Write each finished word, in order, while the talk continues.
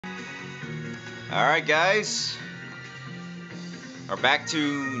Alright guys, we're back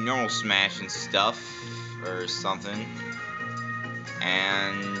to normal Smash and stuff, or something,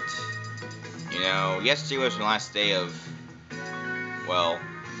 and, you know, yesterday was the last day of, well,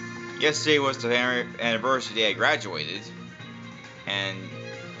 yesterday was the anniversary day I graduated, and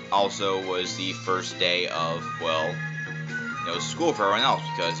also was the first day of, well, you know, school for everyone else,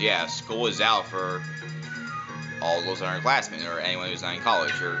 because, yeah, school is out for all those underclassmen, or anyone who's not in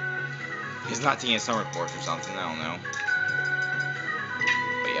college, or is not taking a summer course or something, I don't know.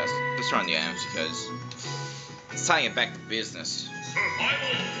 But yes, let's run the items because it's time to get back to business.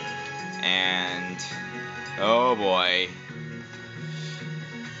 And oh boy,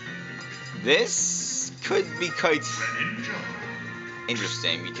 this could be quite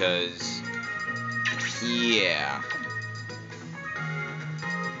interesting because, yeah.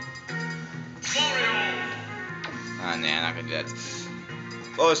 Oh, nah, not gonna do that.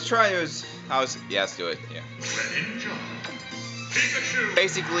 Well, let's try it. Yeah, let's do it. Yeah.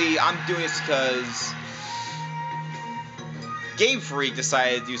 Basically, I'm doing this because GameFreak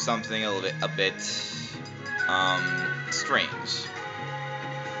decided to do something a bit strange.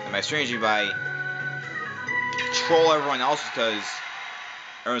 And by strange, by troll everyone else because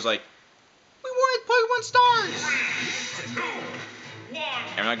everyone's like, we wanted Pokemon Stars!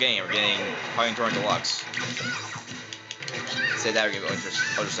 And we're not getting it, we're getting Pokemon Torrent Deluxe. Say that we're gonna go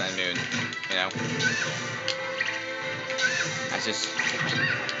Ultra Sun and Moon, you know? That's just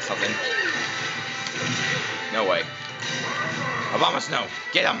something. No way. Obama Snow,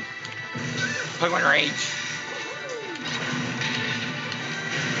 get him! Pokemon Rage!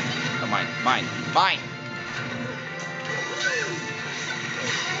 Oh, mine.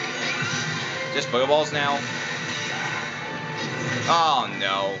 Just Pokeballs now? Oh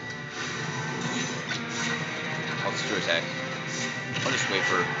no. I'll just do attack. I'll just wait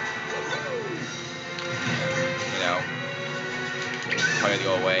for, you know, Palkia to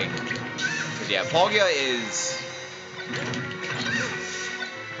go away. Because yeah, Palkia is...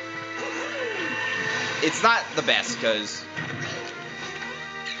 it's not the best, because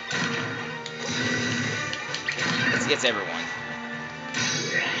it's everyone.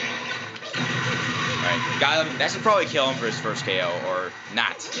 Alright, got him. That should probably kill him for his first KO, or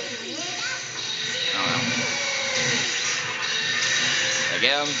not. I don't know. Did I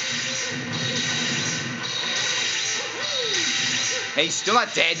get him? Hey, he's still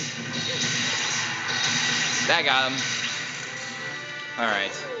not dead. That got him.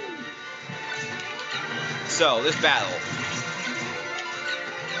 Alright. So, this battle.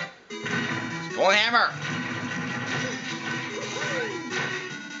 Golden Hammer!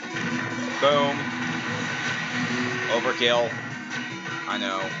 Boom. Overkill. I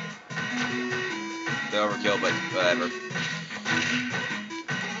know. The overkill, but whatever.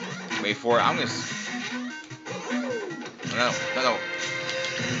 Wait for it. I'm gonna... No.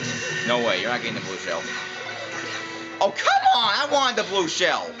 No way. You're not getting the blue shell. Oh, come on! I wanted the blue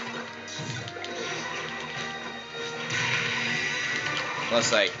shell!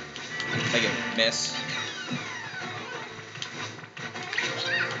 Unless I can miss.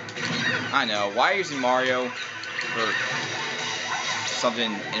 I know. Why are you using Mario for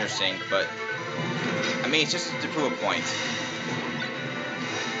something interesting, but I mean, it's just to prove a point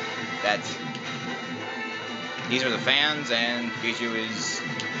that these are the fans and Pikachu is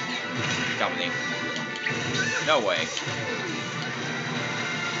company. No way.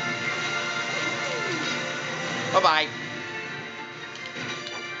 Bye-bye.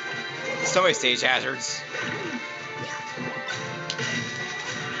 So many stage hazards.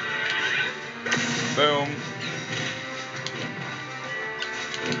 Boom.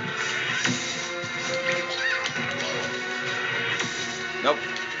 Nope.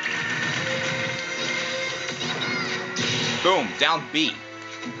 Boom. Down B.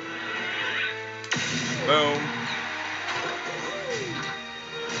 Boom.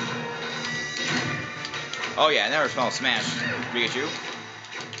 Oh yeah, I never smell Smash Pikachu.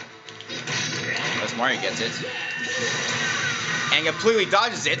 Unless Mario gets it. And completely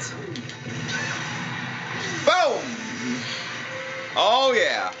dodges it. Boom! Oh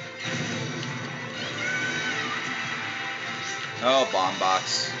yeah. Oh, bomb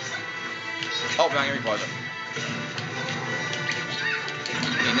box. Oh, I'm not gonna repause it.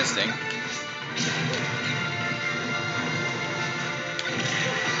 In this thing.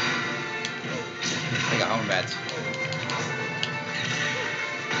 I got home bats.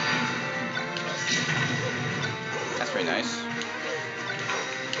 That's pretty nice.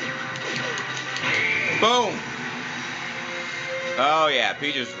 Boom! Oh yeah,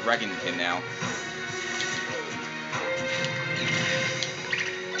 Peach is wrecking him now.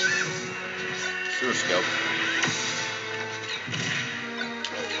 Sewer scope.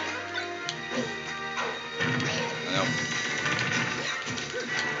 I know.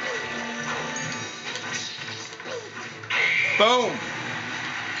 Boom!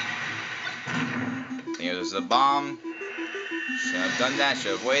 I think it was a bomb. Should have done that.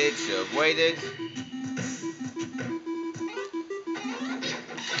 Should have waited. Should have waited.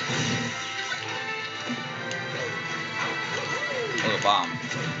 Oh, the bomb.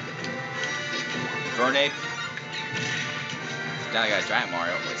 Grenade. Now I got a giant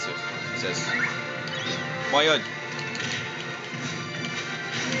Mario. Wait, so it says Mario.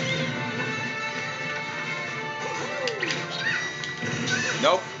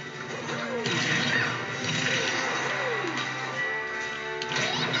 Nope.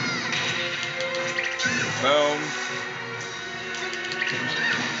 Boom.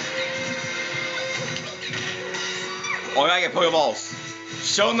 Oh, I gotta get Pokeballs.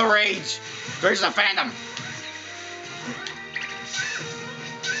 Show them the rage. There's the fandom.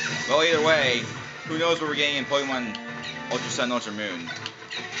 Well, either way, who knows what we're getting in Pokemon Ultra Sun, Ultra Moon.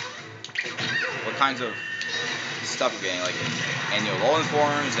 What kinds of stuff we're getting, like annual Alolan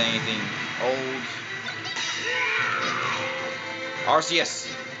forms, anything old. Arceus.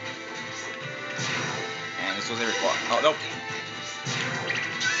 And this was every spot. Oh, nope.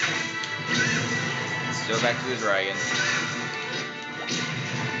 Still back to the dragon.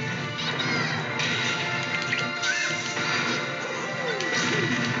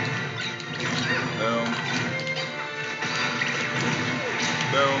 Boom.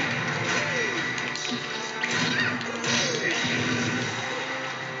 Boom.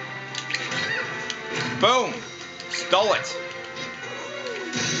 Boom! Stole it.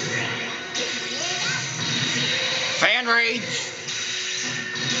 Fan rage.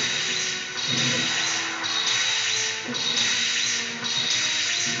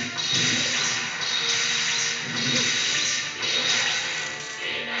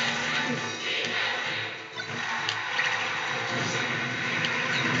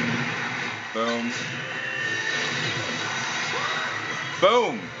 Boom.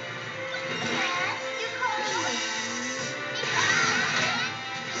 Boom.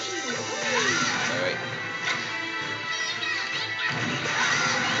 Wait.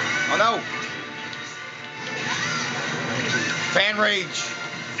 Oh no! Fan rage!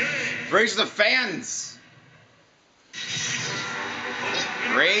 Rage of the fans!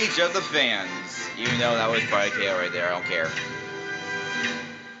 Rage of the fans. Even though that was probably KO right there, I don't care.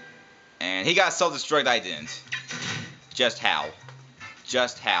 And he got self-destruct, I didn't. Just how?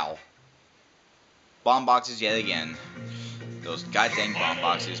 Just how? Bomb boxes yet again. Those goddamn bomb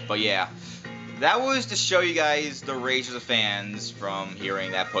boxes. But yeah, that was to show you guys the rage of the fans from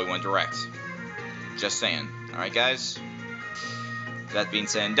hearing that Pokemon Direct. Just saying. Alright guys? That being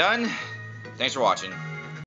said and done, thanks for watching.